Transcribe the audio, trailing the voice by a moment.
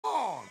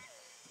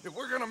If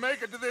we're gonna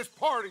make it to this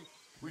party,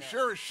 we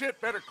sure as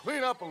shit better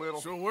clean up a little.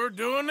 So we're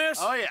doing this?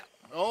 Oh, yeah.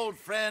 Old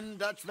friend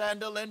Dutch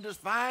Vandal Linde's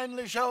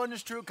finally showing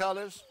his true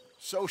colors.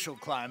 Social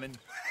climbing.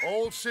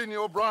 Old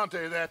Senor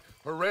Bronte, that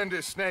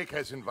horrendous snake,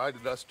 has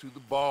invited us to the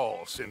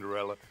ball,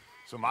 Cinderella.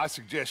 So my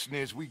suggestion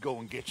is we go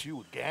and get you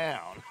a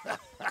gown.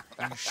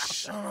 You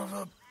son of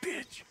a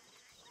bitch.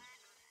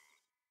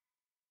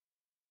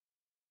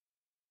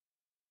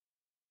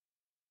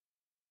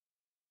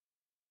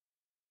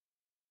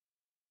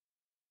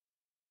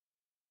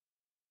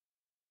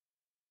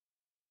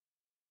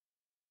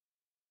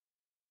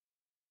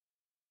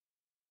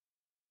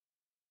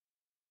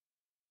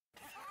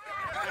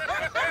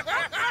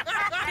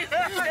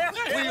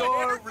 We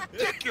are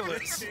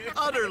ridiculous.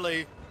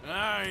 Utterly.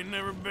 I ain't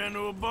never been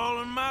to a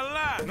ball in my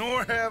life.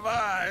 Nor have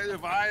I,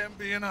 if I am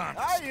being honest.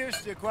 I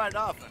used to quite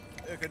often.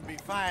 There can be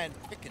fine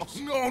pickings.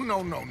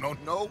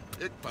 No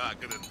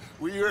pickpocketing.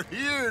 We are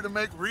here to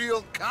make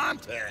real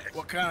contact.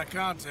 What kind of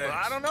contact?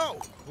 Well, I don't know.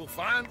 We'll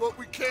find what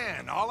we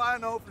can. All I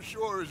know for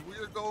sure is we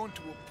are going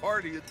to a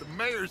party at the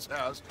mayor's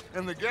house,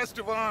 and the guest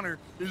of honor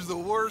is the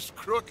worst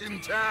crook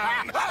in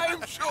town.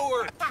 I'm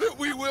sure that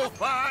we will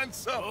find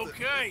something.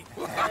 Okay.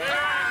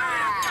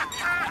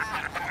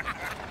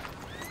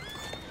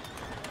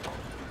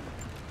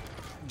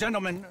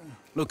 Gentlemen,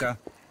 Luca,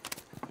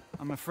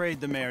 I'm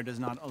afraid the mayor does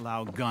not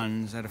allow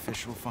guns at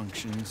official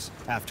functions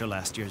after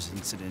last year's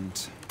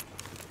incident.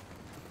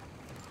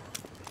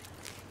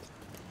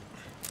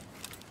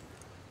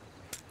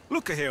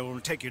 Luca here will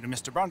take you to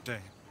Mr. Bronte.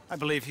 I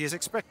believe he is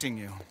expecting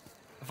you.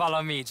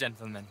 Follow me,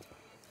 gentlemen.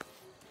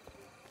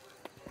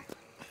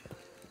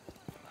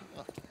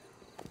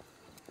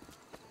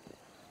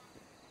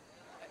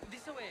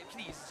 This way,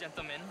 please,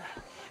 gentlemen.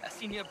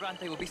 Senior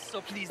Bronte will be so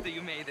pleased that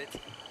you made it.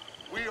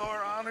 We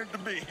are honored to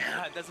be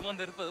here. That's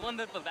wonderful,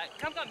 wonderful.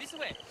 Come, this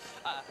way.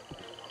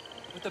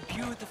 What a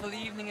beautiful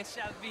evening it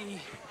shall be.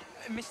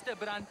 Mr.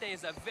 Bronte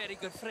is a very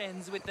good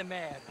friends with the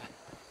mayor.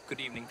 Good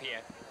evening,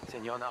 Pierre.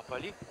 Senor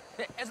Napoli?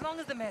 As long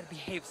as the mayor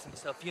behaves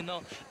himself, you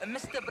know.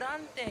 Mr.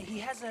 Bronte, he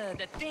has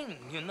that thing,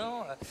 you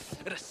know,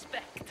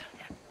 respect.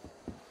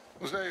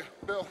 Jose,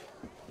 Bill,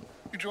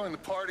 you join the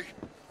party.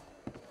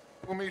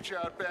 We'll meet you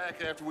out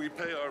back after we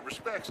pay our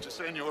respects to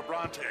Senor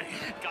Bronte.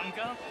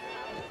 Come.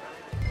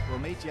 We'll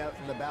meet you out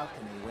in the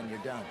balcony when you're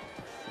done.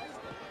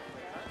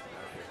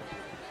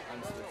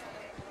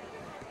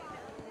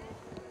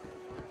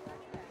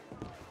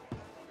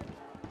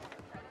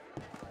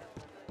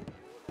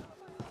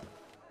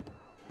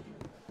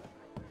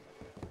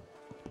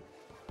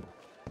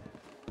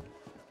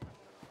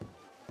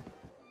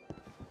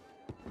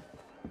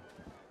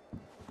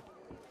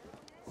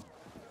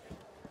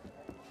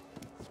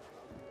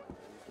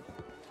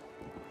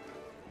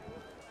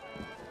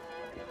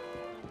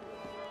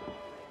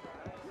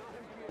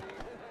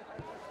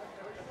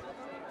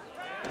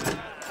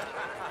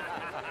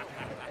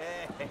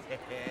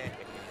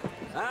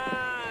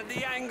 Ah,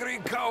 the angry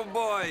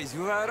cowboys,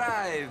 you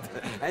arrived.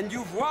 And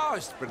you've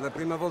washed per la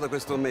prima volta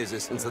questo mese,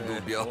 senza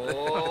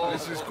dubbio.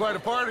 This is quite a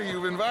party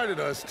you've invited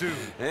us to.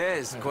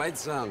 Yes, quite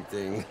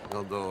something.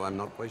 Although I'm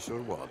not quite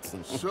sure what.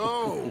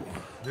 So,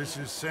 this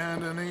is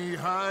Saint Denis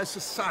High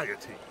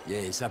Society.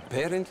 Yes,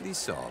 apparently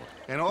so.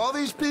 And all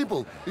these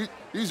people,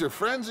 these are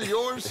friends of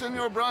yours,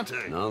 Senor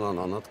Bronte? No,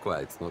 not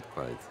quite.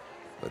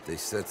 But they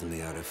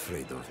certainly are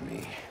afraid of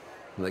me.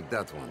 Like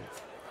that one.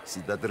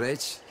 See that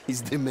wretch?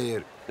 He's the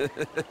mayor.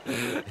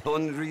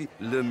 Henri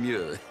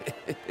Lemieux.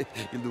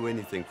 He'll do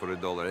anything for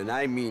 $1, and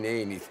I mean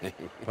anything.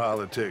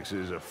 Politics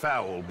is a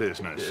foul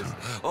business. Yes.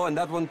 Oh, and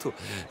that one too.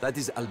 That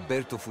is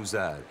Alberto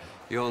Fusar.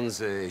 He owns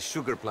a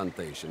sugar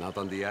plantation out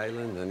on the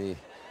island, and he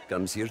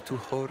comes here to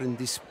whore and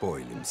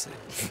despoil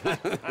himself.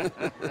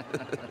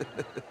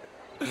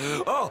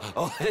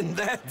 Oh, and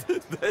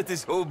that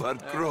is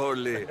Hobart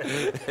Crawley,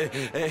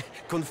 a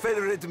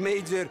Confederate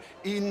major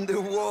in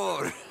the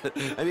war.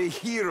 I mean,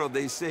 hero,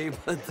 they say,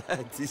 but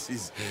that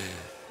is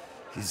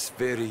his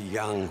very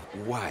young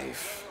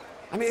wife.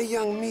 I mean, a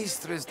young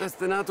mistress, that's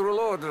the natural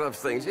order of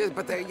things, yes,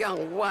 but a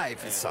young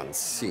wife, it's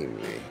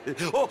unseemly.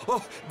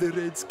 Oh, the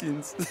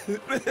Redskins.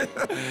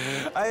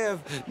 I have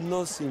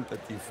no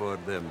sympathy for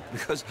them,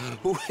 because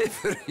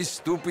whoever is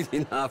stupid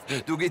enough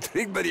to get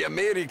tricked by the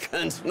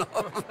Americans, no,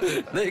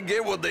 they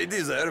get what they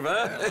deserve,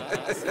 huh?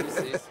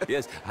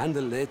 Yes, and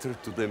a letter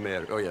to the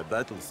mayor. Oh, yeah,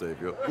 that'll save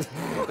you.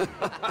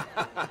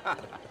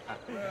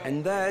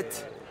 And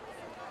that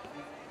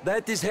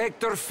is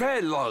Hector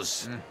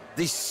Fellows.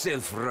 This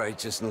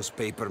self-righteous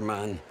newspaper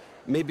man.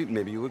 Maybe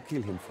you will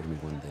kill him for me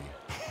one day.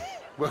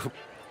 Well,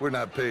 we're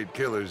not paid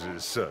killers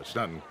as such,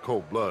 not in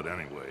cold blood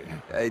anyway.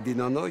 I did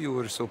not know you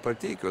were so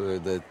particular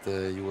that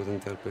you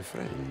wouldn't help a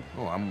friend.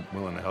 Oh, I'm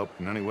willing to help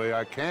in any way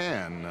I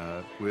can,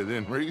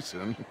 within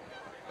reason.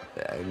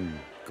 I'm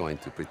going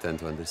to pretend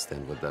to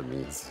understand what that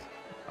means.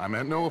 I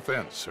meant no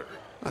offense, sir.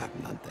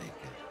 None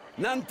taken.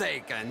 None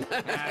taken!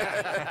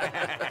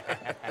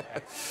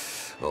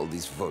 All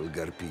these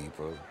vulgar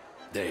people.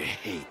 They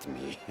hate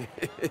me.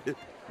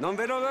 Non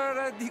vedo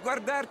l'ora di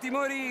guardarti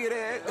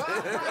morire.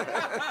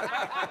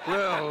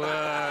 Well,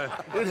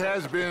 it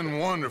has been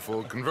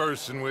wonderful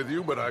conversing with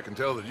you, but I can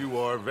tell that you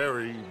are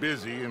very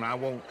busy, and I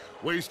won't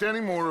waste any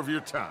more of your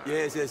time.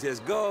 Yes, yes,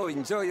 yes. Go,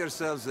 enjoy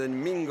yourselves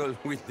and mingle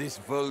with this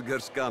vulgar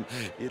scum.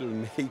 It'll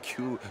make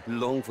you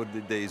long for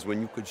the days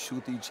when you could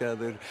shoot each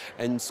other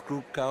and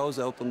screw cows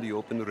out on the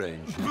open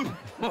range.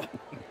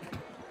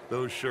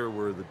 Those sure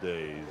were the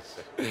days.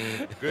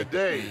 Good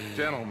day,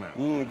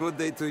 gentlemen. Good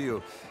day to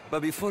you.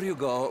 But before you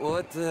go,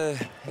 what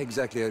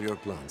exactly are your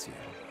plans here?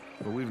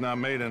 Well, we've not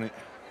made any...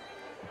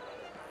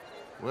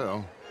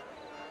 Well,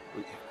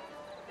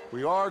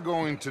 we are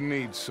going to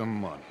need some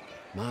money.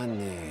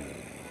 Money,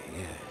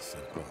 yes,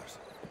 of course.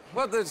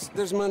 Well,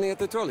 there's money at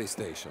the trolley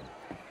station.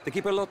 They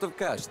keep a lot of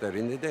cash there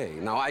in the day.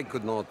 Now, I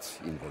could not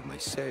involve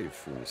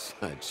myself in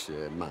such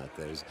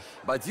matters.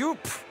 But you,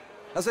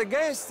 as a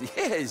guest,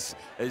 yes,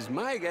 as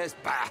my guest,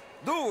 bah,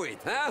 do it,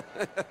 huh?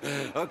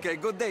 Okay,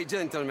 good day,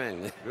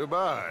 gentlemen.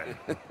 Goodbye.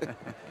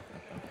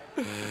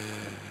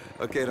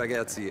 Ok,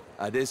 ragazzi,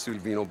 adesso il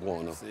vino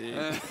buono. Sì.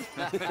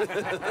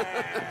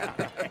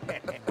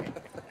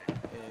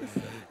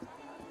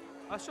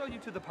 I'll show you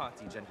to the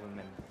party,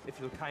 gentlemen, if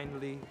you'll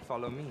kindly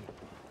follow me.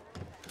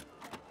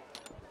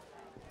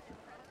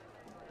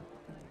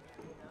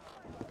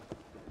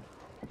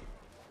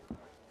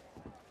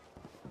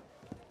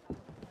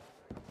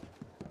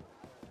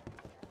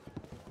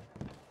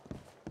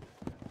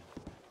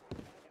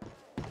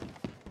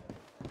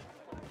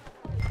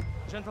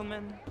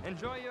 Gentlemen,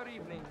 enjoy your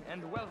evening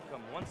and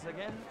welcome once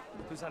again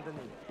to Saint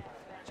Denis.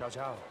 Ciao,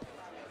 ciao.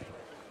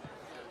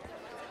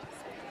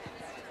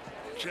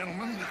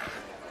 Gentlemen,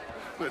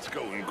 let's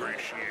go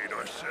ingratiate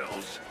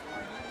ourselves.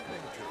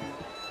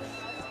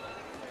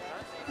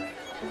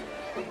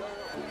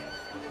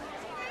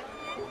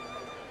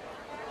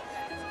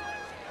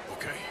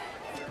 Okay.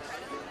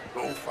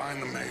 Go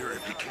find the mayor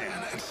if you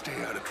can and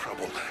stay out of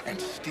trouble. And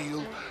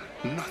steal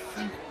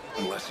nothing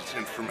unless it's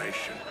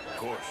information. Of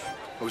course.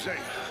 Jose,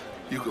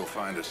 you go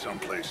find us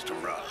someplace to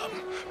rob.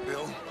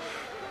 Bill,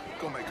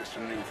 go make us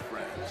some new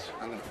friends.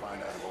 I'm gonna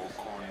find out if old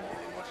Cornwall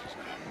and what's his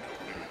name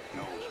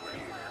knows we're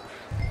here.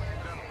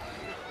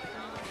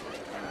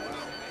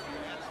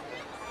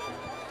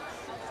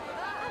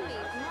 I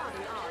mean,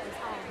 modern art is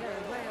all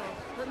very well,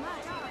 but my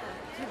daughter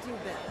could do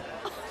better.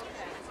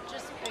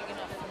 Just big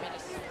enough for me to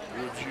swim.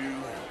 Would you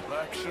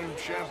like some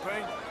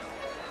champagne?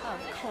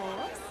 Of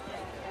course.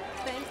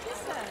 Thank you,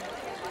 sir.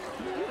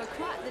 You are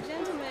quite the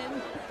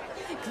gentleman.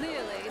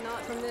 Clearly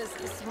not from this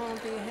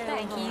swampy hellhole.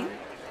 Thank you.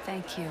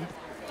 Thank you.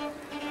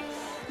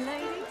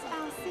 Ladies,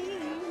 I'll see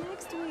you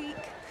next week.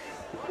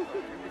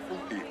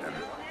 Evening.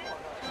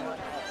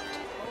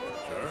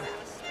 Sir?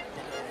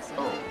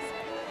 Oh,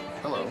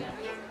 hello.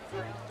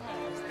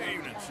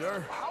 Evening,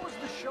 sir. How was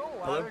the show?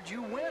 I heard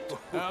you went.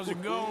 How's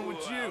it going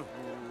with you?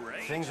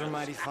 Things are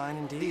mighty fine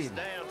indeed.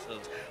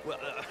 Dances. Well,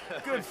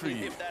 Good for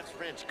you. If that's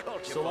French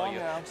culture So long for you,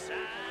 now.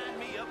 sign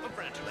me up for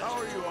French lessons. How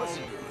are you all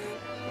doing?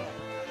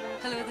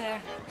 Hello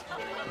there.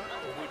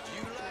 Would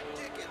you like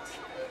tickets?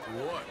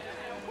 What?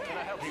 Can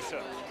I help you, sir?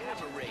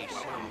 Have a race.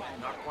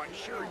 Not quite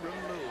sure.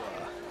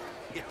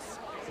 Yes.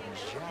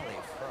 Jolly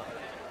fun.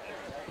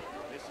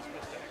 This is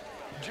Mr.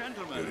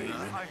 Gentlemen,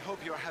 I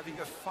hope you're having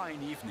a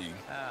fine evening.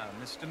 Ah,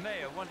 Mr.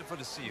 Mayor, wonderful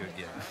to see you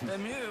again.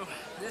 Lemieux,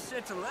 this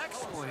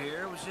intellectual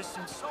here was just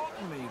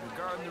insulting me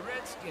regarding the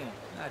Redskin.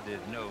 I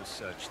did no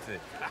such thing.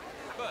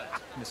 But,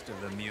 Mr.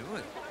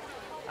 Lemieux,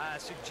 I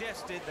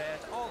suggested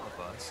that all of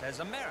us,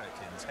 as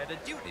Americans, had a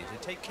duty to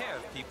take care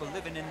of people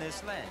living in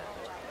this land.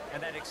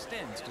 And that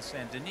extends to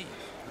Saint Denis.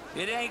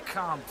 It ain't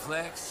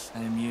complex,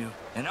 Lemieux.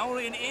 And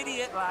only an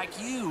idiot like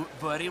you,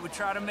 buddy, would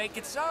try to make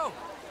it so.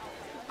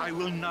 I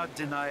will not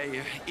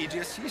deny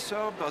idiocy,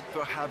 sir, but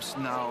perhaps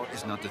now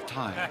is not the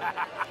time.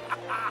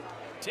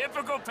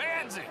 Typical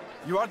pansy.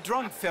 You are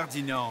drunk,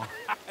 Ferdinand.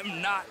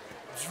 I'm not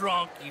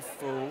drunk, you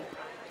fool.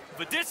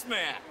 But this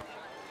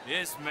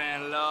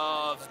man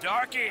loves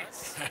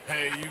darkies.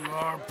 Hey, you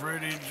are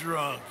pretty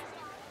drunk.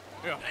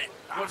 Yeah,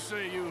 what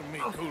say you and me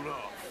cool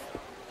off?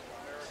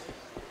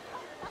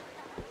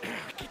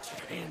 Get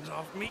your hands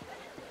off me.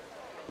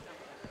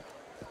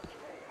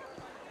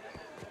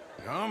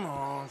 Come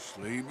on,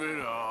 sleep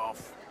it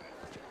off.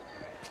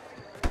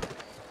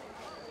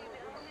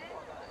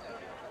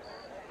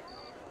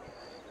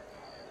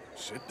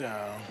 Sit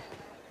down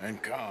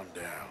and calm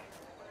down.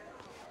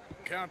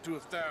 Count to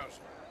 1,000.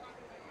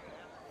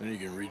 Then you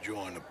can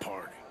rejoin the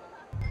party.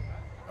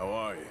 How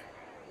are you?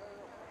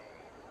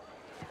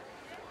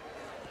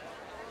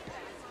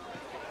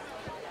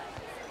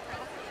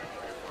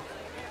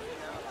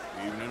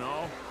 Evening,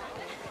 all.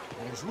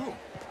 Bonjour.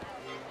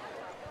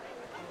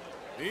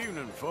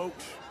 Evening,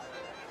 folks.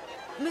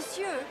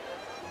 Monsieur,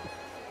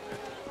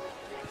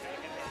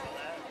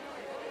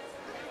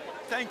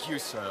 Thank you,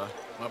 sir.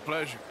 My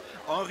pleasure.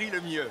 Henri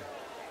Lemieux.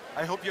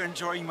 I hope you're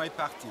enjoying my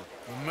party.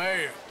 The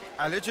mayor.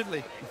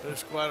 Allegedly.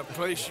 That's quite a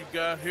place you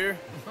got here.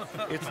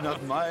 It's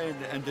not mine,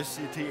 and the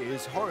city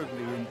is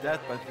horribly in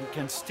debt, but we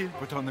can still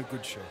put on a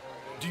good show.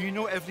 Do you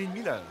know Evelyn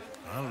Miller?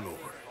 My lord.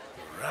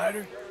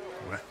 Ryder?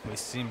 Well, we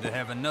seem to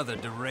have another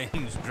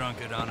deranged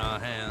drunkard on our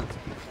hands.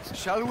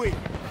 Shall we?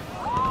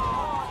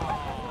 Oh,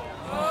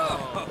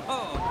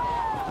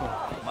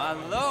 my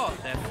lord,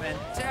 they're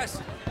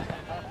fantastic.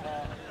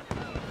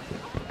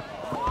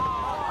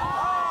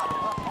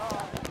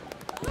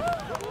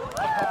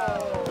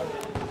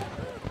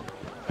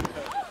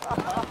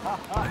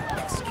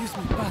 Excuse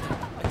me, pardon.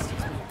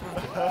 Excuse me,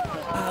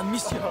 pardon.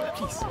 Monsieur,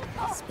 please.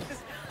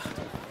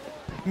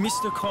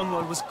 Mr.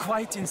 Cornwall was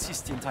quite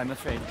insistent, I'm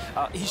afraid.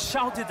 He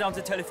shouted down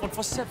the telephone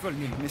for several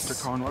minutes.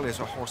 Mr. Cornwall is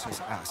a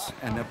horse's ass,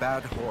 and a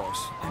bad horse.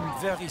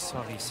 I'm very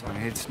sorry, sir.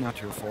 It's not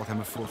your fault.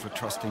 I'm a fool for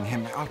trusting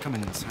him. I'll come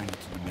in and sign it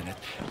in a minute.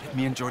 Let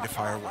me enjoy the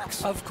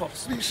fireworks. Of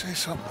course. Did you say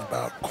something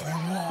about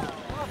Cornwall?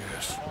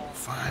 Yes.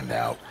 Find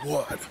out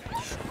what.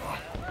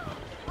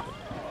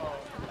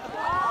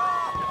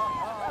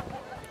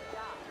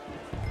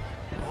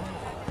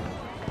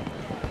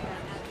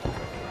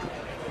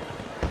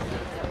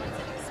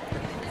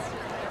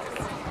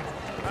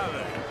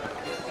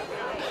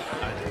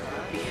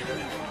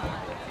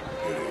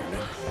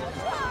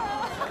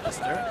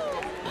 Sure.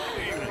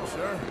 Evening,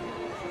 sir.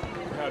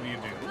 How do you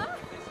do?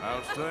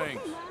 How's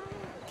things?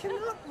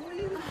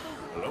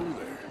 Hello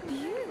there.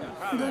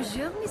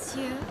 Bonjour,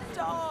 monsieur.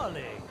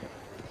 Darling.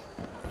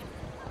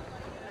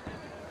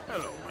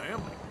 Hello,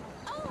 ma'am.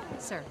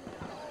 Sir.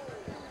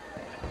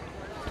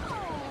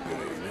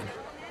 Good evening.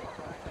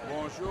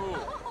 Bonjour.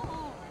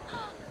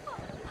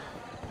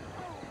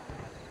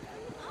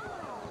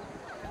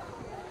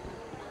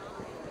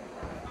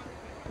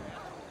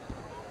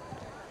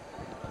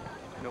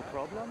 No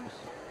problems?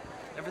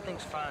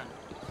 Everything's fine.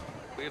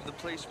 We have the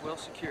place well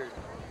secured.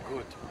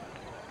 Good.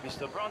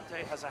 Mr.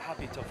 Bronte has a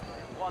habit of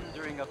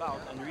wandering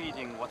about and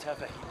reading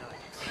whatever he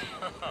likes.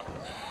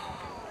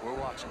 We're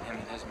watching him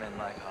and his men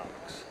like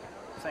hawks.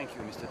 Thank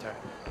you, Mr. Terry.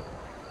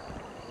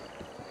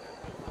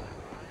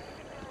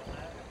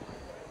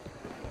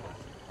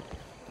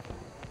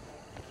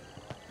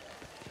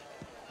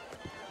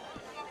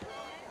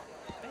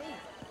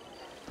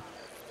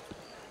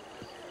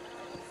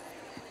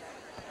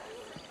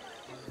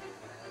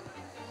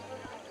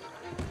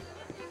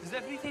 Is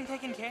everything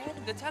taken care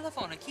of? The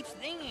telephone, it keeps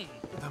ringing.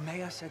 The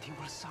mayor said he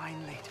will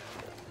sign later.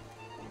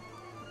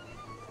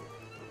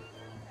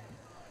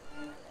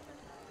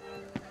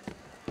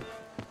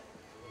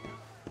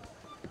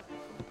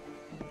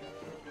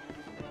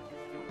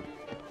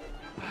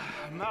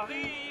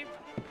 Marie!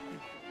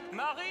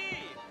 Marie!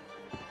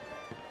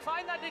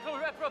 Find that little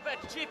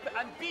reprobate Jip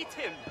and beat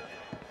him.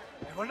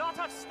 I will not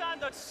have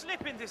standard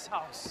slip in this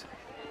house.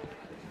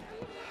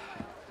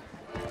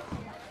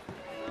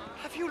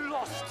 Have you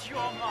lost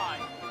your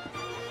mind?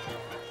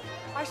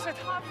 I said,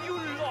 have you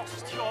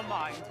lost your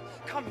mind?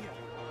 Come here.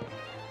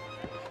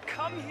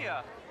 Come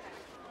here.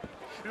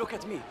 Look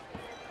at me.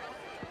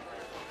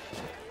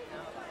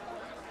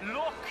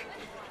 Look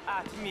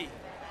at me.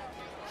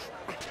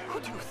 Who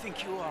do you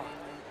think you are?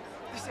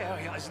 This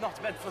area is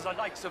not meant for the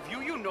likes of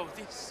you. You know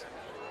this.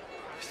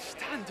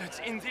 Standards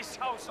in this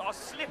house are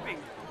slipping.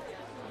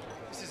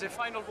 This is a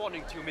final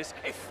warning to you, miss.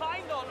 A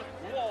final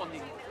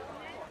warning.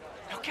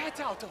 Now get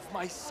out of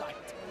my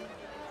sight.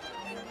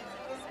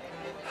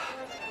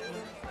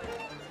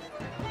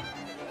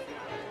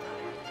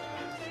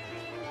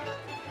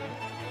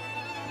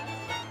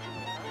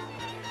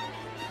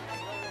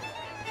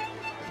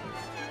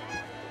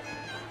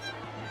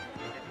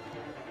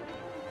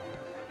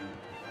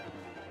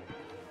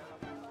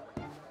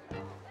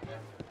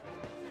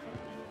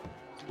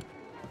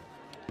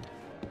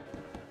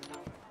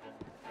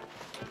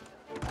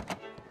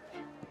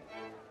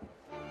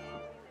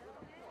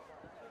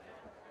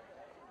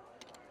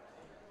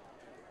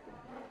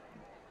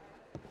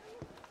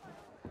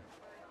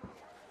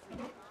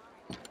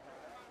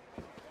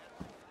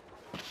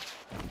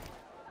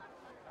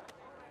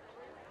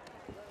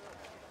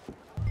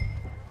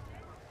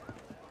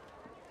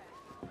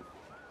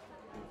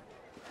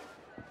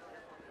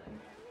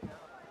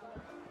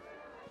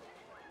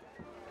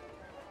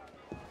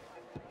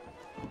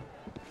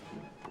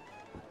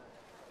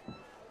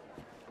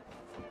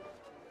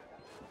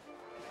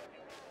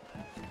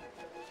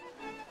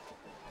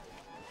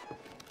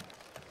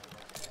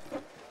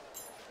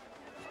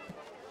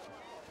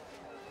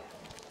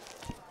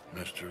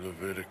 Mr.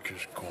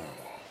 Leviticus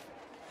Cornwall.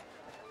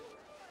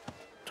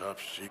 Top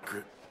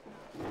secret.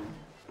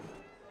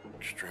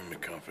 Extremely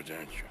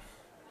confidential.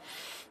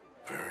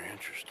 Very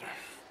interesting.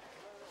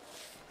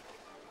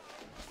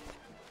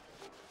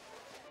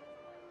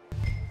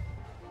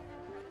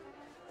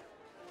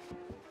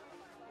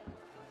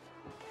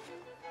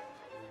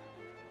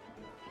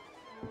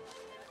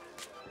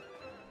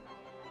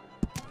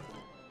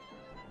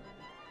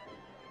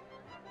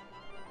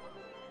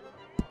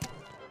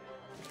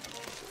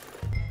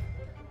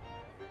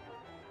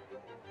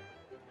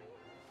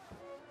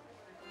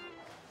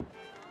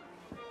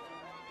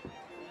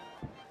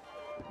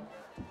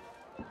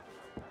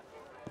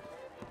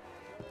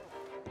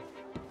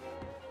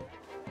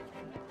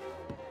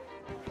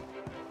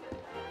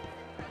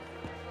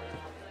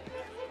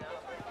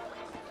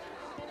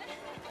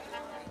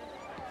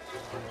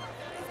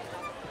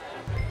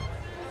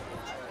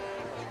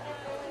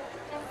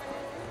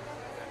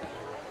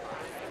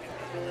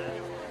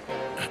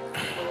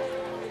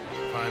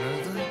 Find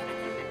anything?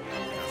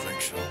 I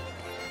think so.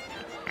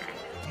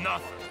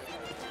 Nothing.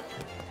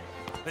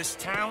 This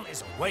town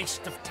is a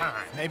waste of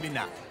time. Maybe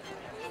not.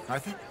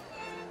 Arthur?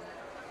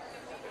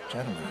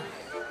 Gentlemen,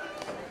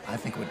 I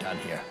think we're done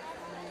here.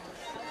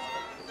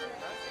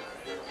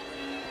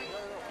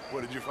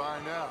 What did you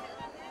find out?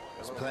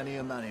 There's plenty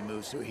of money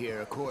moves through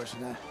here, of course,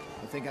 and I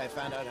think I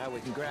found out how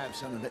we can grab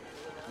some of it.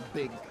 A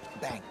big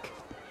bank.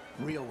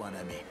 Real one,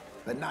 I mean.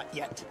 But not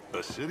yet.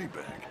 A city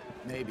bank?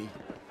 Maybe.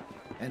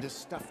 And a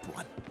stuffed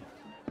one.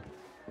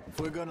 If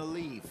we're gonna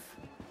leave,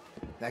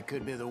 that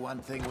could be the one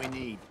thing we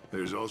need.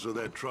 There's also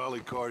that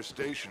trolley car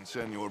station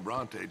Senor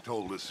Bronte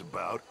told us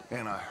about,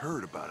 and I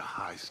heard about a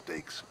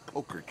high-stakes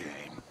poker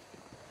game.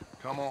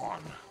 Come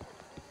on.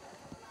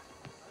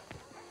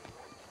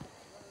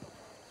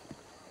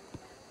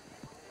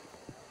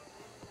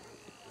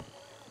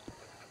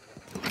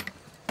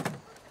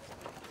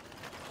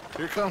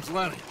 Here comes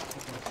Lenny.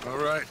 All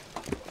right,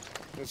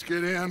 let's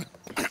get in.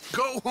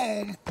 Go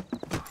home.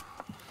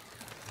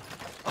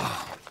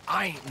 Oh,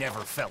 I ain't never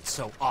felt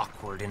so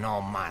awkward in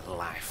all my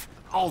life.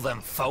 All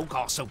them folk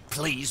all so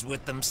pleased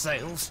with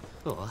themselves.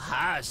 Oh,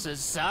 high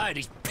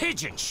society's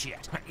pigeon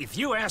shit. If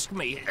you ask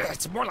me,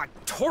 it's more like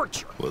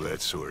torture. Well,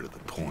 that's sort of the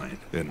point,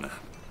 isn't it?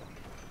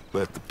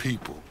 Let the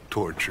people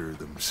torture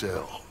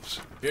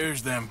themselves.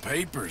 Here's them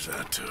papers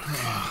I took.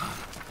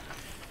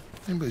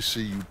 Anybody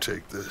see you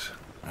take this?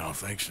 I don't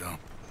think so.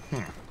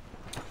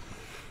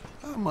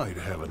 I might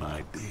have an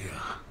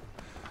idea.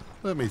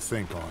 Let me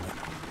think on it.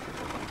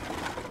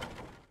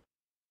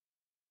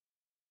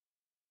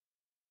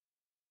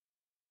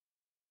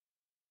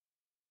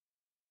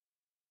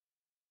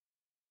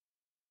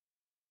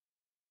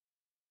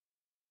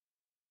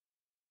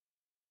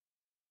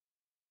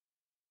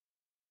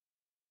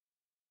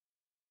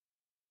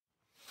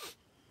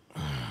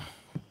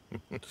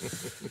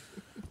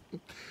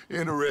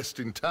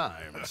 Interesting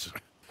times.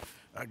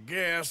 I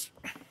guess.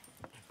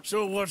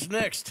 So what's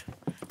next?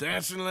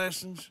 Dancing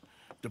lessons?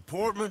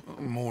 Deportment?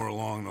 More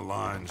along the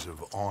lines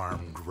of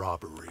armed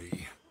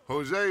robbery.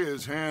 Jose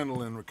is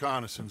handling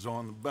reconnaissance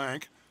on the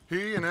bank.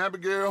 He and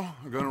Abigail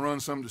are gonna run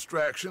some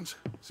distractions,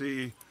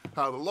 see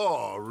how the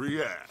law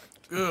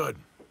react. Good.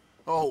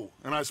 Oh,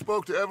 and I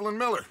spoke to Evelyn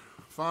Miller.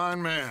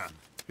 Fine man.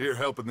 Here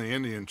helping the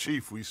Indian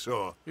chief we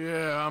saw.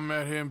 Yeah, I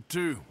met him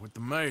too, with the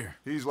mayor.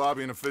 He's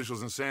lobbying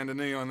officials in Saint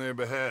Denis on their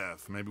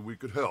behalf. Maybe we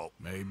could help.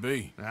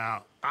 Maybe.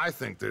 Now, I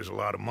think there's a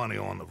lot of money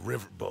on the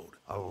riverboat.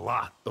 A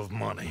lot of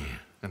money.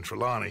 And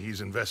Trelawney, he's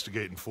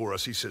investigating for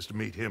us. He says to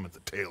meet him at the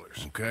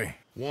Taylor's. Okay.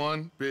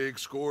 One big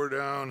score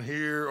down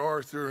here,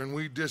 Arthur, and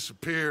we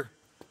disappear.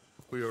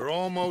 We are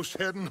almost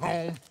heading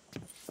home.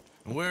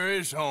 Where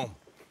is home?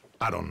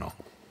 I don't know.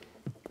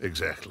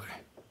 Exactly.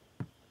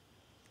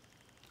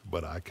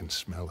 But I can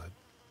smell it.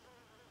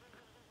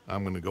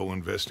 I'm gonna go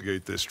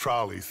investigate this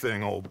trolley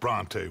thing old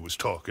Bronte was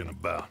talking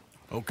about.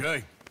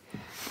 Okay.